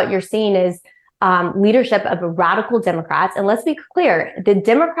think what you're seeing is leadership of radical Democrats. And let's be clear, the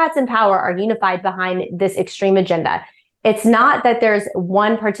Democrats in power are unified behind this extreme agenda. It's not that there's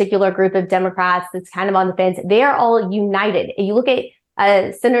one particular group of Democrats that's kind of on the fence. They are all united. You look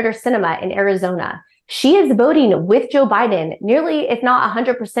at Senator Sinema in Arizona. She is voting with Joe Biden nearly, if not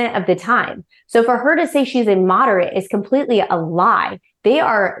 100% of the time. So for her to say she's a moderate is completely a lie. They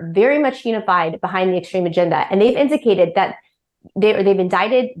are very much unified behind the extreme agenda. And they've indicated that they've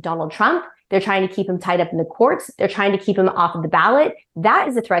indicted Donald Trump. They're trying to keep him tied up in the courts. They're trying to keep him off of the ballot. That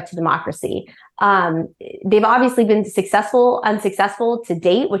is a threat to democracy. They've obviously been unsuccessful to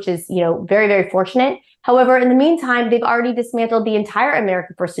date, which is, very, very fortunate. However, in the meantime, they've already dismantled the entire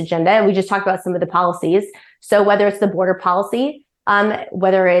America First agenda. And we just talked about some of the policies. So whether it's the border policy,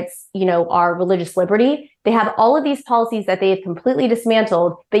 whether it's, our religious liberty, they have all of these policies that they have completely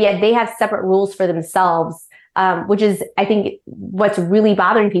dismantled, but yet they have separate rules for themselves, which is, I think, what's really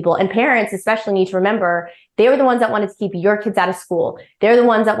bothering people. And parents especially need to remember, they were the ones that wanted to keep your kids out of school. They're the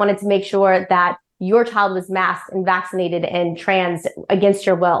ones that wanted to make sure that your child was masked and vaccinated and trans against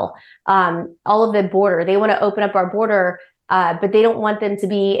your will. All of the border, they want to open up our border, but they don't want them to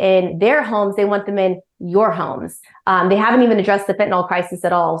be in their homes. They want them in your homes. They haven't even addressed the fentanyl crisis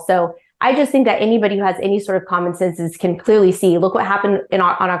at all. So I just think that anybody who has any sort of common sense can clearly see, look what happened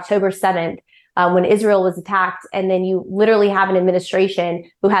on October 7th when Israel was attacked. And then you literally have an administration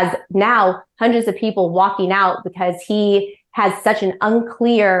who has now hundreds of people walking out because he has such an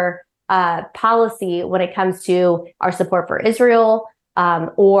unclear policy when it comes to our support for Israel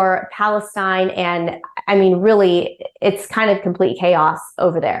or Palestine. And I mean, really, it's kind of complete chaos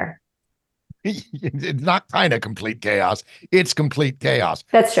over there. It's not kind of complete chaos. It's complete chaos.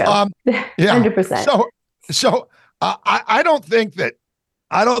 That's true. Yeah. 100%. So I don't think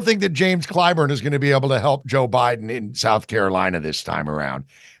that James Clyburn is going to be able to help Joe Biden in South Carolina this time around,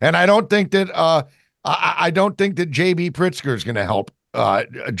 and I don't think that J.B. Pritzker is going to help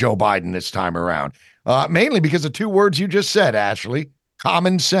Joe Biden this time around. Mainly because of two words you just said, Ashley: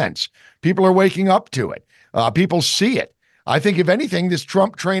 common sense. People are waking up to it. People see it. I think, if anything, this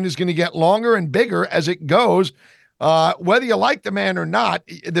Trump train is going to get longer and bigger as it goes. Whether you like the man or not,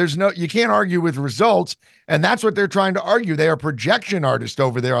 you can't argue with results. And that's what they're trying to argue. They are projection artists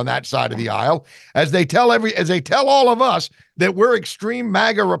over there on that side of the aisle, as they tell all of us that we're extreme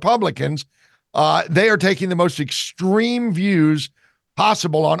MAGA Republicans. They are taking the most extreme views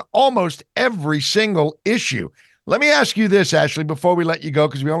possible on almost every single issue. Let me ask you this, Ashley, before we let you go,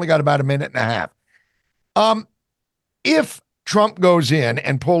 because we only got about a minute and a half. If Trump goes in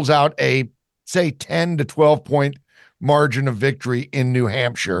and pulls out a, say, 10 to 12 point margin of victory in New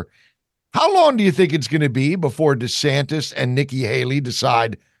Hampshire, how long do you think it's going to be before DeSantis and Nikki Haley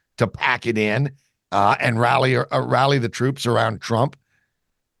decide to pack it in and rally the troops around Trump?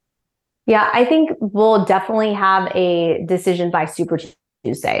 Yeah, I think we'll definitely have a decision by Super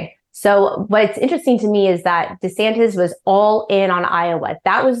Tuesday. So what's interesting to me is that DeSantis was all in on Iowa.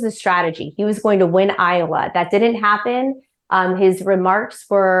 That was the strategy. He was going to win Iowa. That didn't happen. His remarks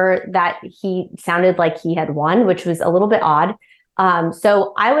were that he sounded like he had won, which was a little bit odd.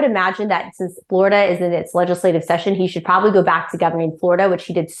 So I would imagine that since Florida is in its legislative session, he should probably go back to governing Florida, which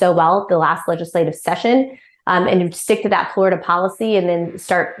he did so well the last legislative session, and stick to that Florida policy, and then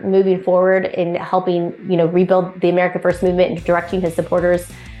start moving forward in helping, rebuild the America First movement and directing his supporters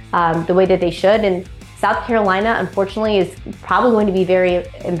the way that they should. And South Carolina, unfortunately, is probably going to be very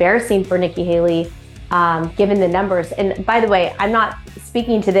embarrassing for Nikki Haley, given the numbers. And by the way, I'm not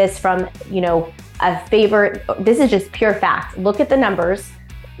speaking to this from, a favor. This is just pure fact. Look at the numbers,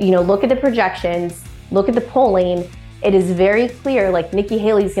 look at the projections, look at the polling. It is very clear, like, Nikki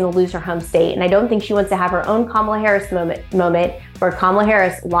Haley is going to lose her home state. And I don't think she wants to have her own Kamala Harris moment where Kamala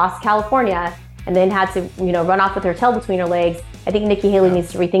Harris lost California and then had to, run off with her tail between her legs. I think Nikki Haley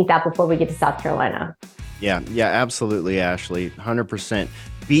needs to rethink that before we get to South Carolina. Yeah, absolutely, Ashley. 100%.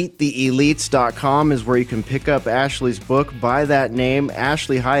 BeatTheElites.com is where you can pick up Ashley's book by that name.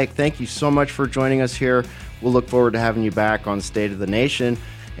 Ashley Hayek, thank you so much for joining us here. We'll look forward to having you back on State of the Nation.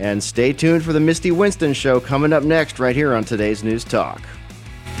 And stay tuned for the Misty Winston Show coming up next right here on Today's News Talk.